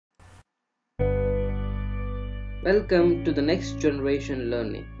Welcome to the next generation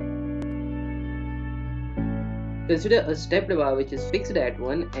learning. Consider a stepped bar which is fixed at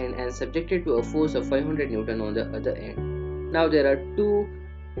one end and subjected to a force of 500 Newton on the other end. Now there are two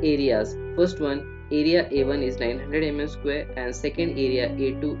areas. First one, area A1 is 900 mm square and second area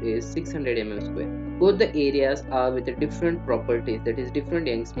A2 is 600 mm square. Both the areas are with a different properties, that is different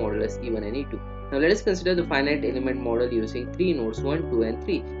Young's modulus E1 and E2. Now let us consider the finite element model using three nodes 1, 2 and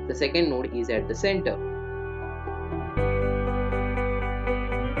 3. The second node is at the center.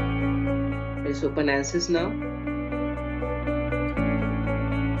 Let's open Ansys now.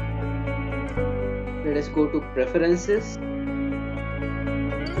 Let us go to preferences.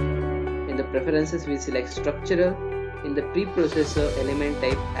 In the preferences we select structural. In the preprocessor element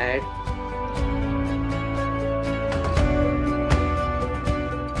type add.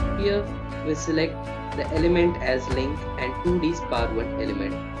 Here we select the element as link and 2D spar 1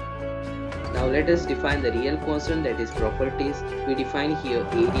 element. Now let us define the real constant, that is properties. We define here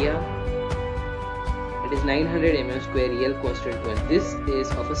area. It is 900 mm square real constant 1. This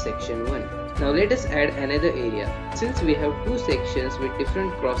is of a section 1. Now let us add another area. Since we have two sections with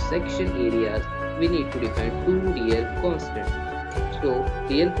different cross section areas, we need to define two real constants. So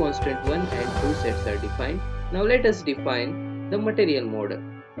real constant 1 and 2 sets are defined. Now let us define the material model.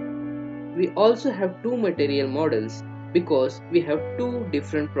 We also have two material models because we have two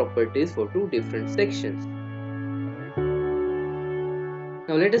different properties for two different sections.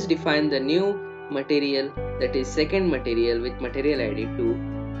 Now let us define the new material, that is second material with material ID 2.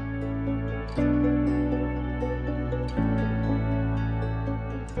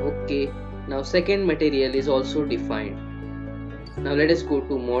 Okay, now second material is also defined. Now let us go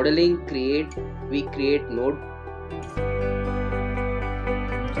to modeling, create. We create node,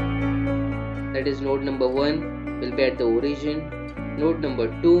 that is node number 1 will be at the origin, node number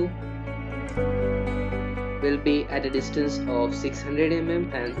 2 will be at a distance of 600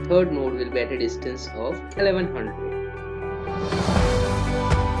 mm and third node will be at a distance of 1100.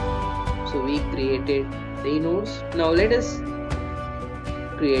 So we created 3 nodes. Now let us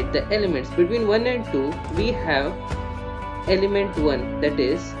create the elements. Between 1 and 2 we have element 1, that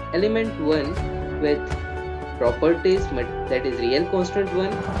is element 1 with properties, that is real constant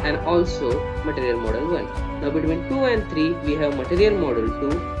 1 and also material model 1. Now between 2 and 3 we have material model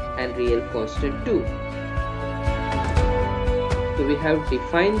 2 and real constant 2. So we have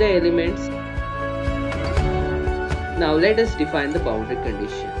defined the elements. Now let us define the boundary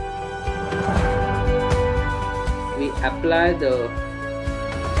condition. We apply the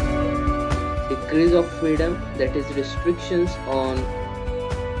degrees of freedom, that is restrictions on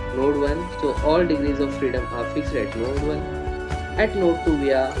node 1. So all degrees of freedom are fixed at node 1. At node 2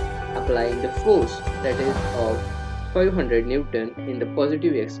 we are applying the force, that is of 500 Newton in the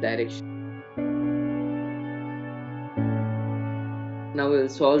positive x direction. Now we will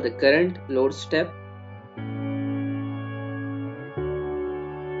solve the current load step.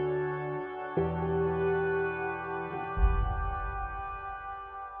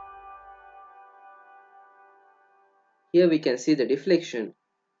 Here we can see the deflection.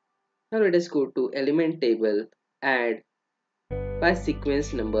 Now let us go to element table, add. By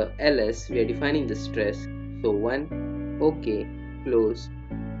sequence number ls we are defining the stress. So 1, OK, close.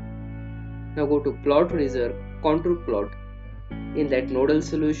 Now go to plot result, contour plot. In that nodal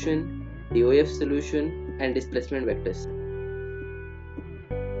solution, DOF solution and displacement vectors.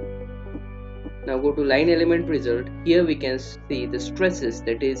 Now go to line element result. Here we can see the stresses,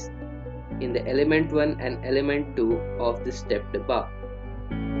 that is in the element 1 and element 2 of the stepped bar.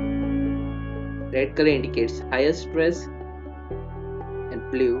 Red color indicates higher stress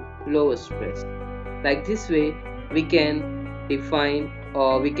and blue lower stress. Like this way we can define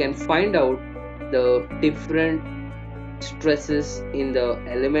or we can find out the different stresses in the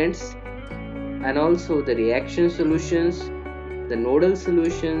elements and also the reaction solutions, the nodal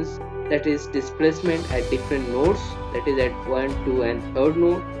solutions, that is displacement at different nodes, that is at 1, 2 and third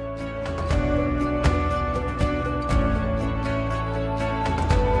node.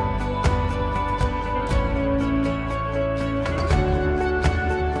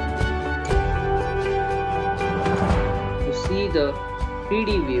 To see the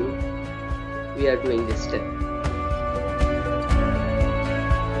 3D view we are doing this step.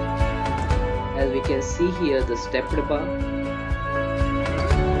 As we can see here the stepped bar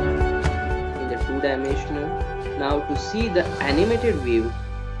in the 2-dimensional. Now to see the animated view,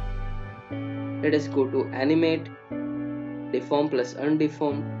 let us go to animate, deform plus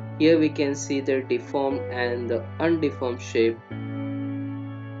undeformed. Here we can see the deformed and the undeformed shape.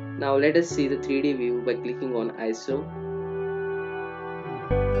 Now let us see the 3D view by clicking on ISO.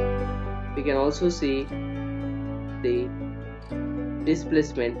 We can also see the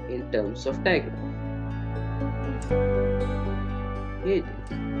displacement in terms of diagram. Here it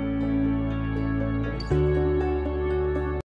is.